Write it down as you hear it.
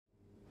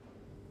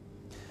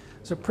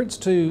So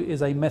Prince2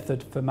 is a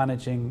method for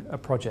managing a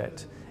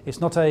project. It's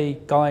not a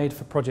guide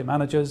for project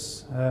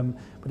managers,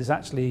 but it's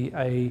actually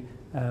a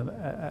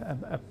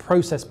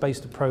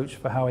process-based approach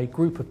for how a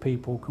group of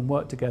people can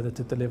work together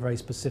to deliver a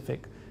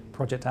specific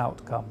project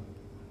outcome.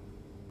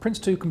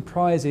 Prince2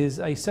 comprises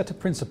a set of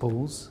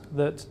principles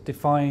that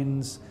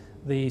defines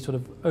the sort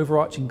of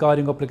overarching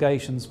guiding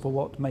obligations for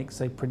what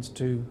makes a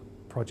Prince2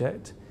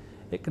 project.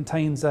 It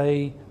contains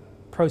a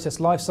process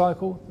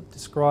lifecycle that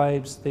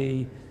describes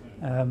the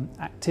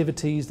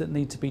activities that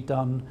need to be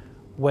done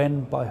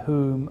when, by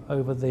whom,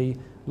 over the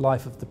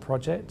life of the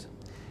project.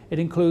 It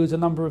includes a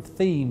number of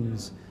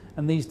themes,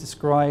 and these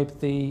describe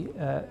the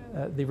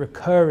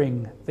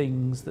recurring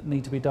things that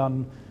need to be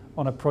done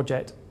on a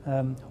project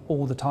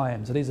all the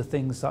time. So these are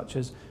things such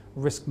as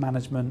risk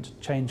management,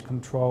 change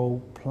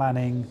control,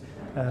 planning,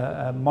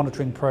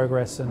 monitoring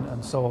progress,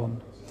 and so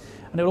on.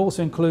 And it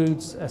also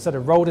includes a set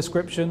of role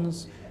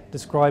descriptions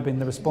describing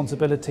the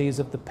responsibilities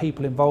of the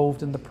people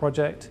involved in the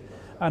project,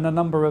 and a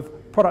number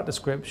of product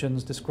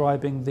descriptions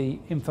describing the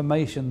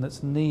information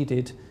that's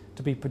needed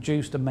to be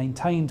produced and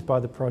maintained by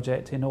the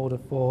project in order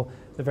for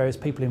the various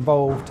people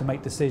involved to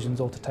make decisions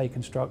or to take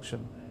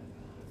instruction.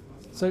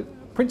 So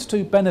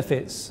Prince2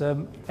 benefits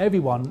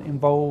everyone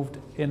involved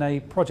in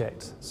a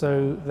project.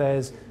 So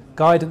there's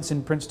guidance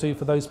in Prince2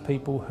 for those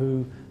people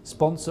who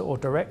sponsor or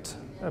direct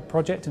a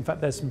project. In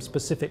fact, there's some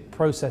specific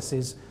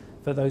processes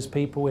for those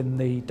people in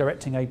the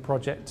directing a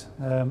project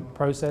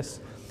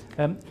process.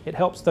 It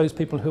helps those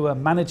people who are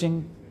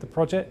managing the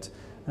project,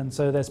 and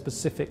so there's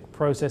specific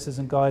processes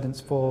and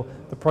guidance for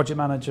the project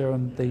manager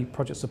and the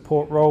project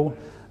support role.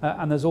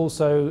 And there's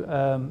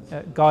also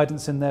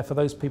guidance in there for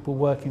those people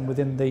working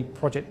within the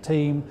project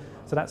team.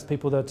 So that's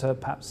people that are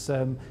perhaps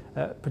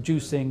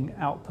producing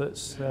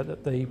outputs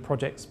that the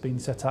project's been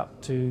set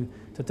up to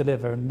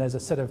deliver. And there's a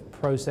set of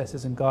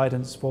processes and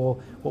guidance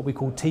for what we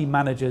call team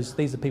managers.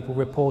 These are people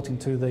reporting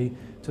to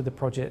the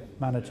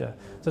project manager.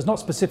 So it's not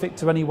specific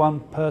to any one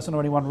person or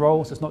any one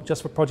role. So it's not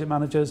just for project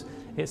managers.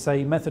 It's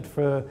a method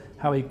for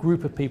how a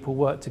group of people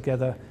work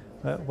together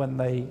when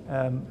they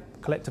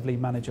collectively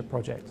manage a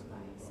project.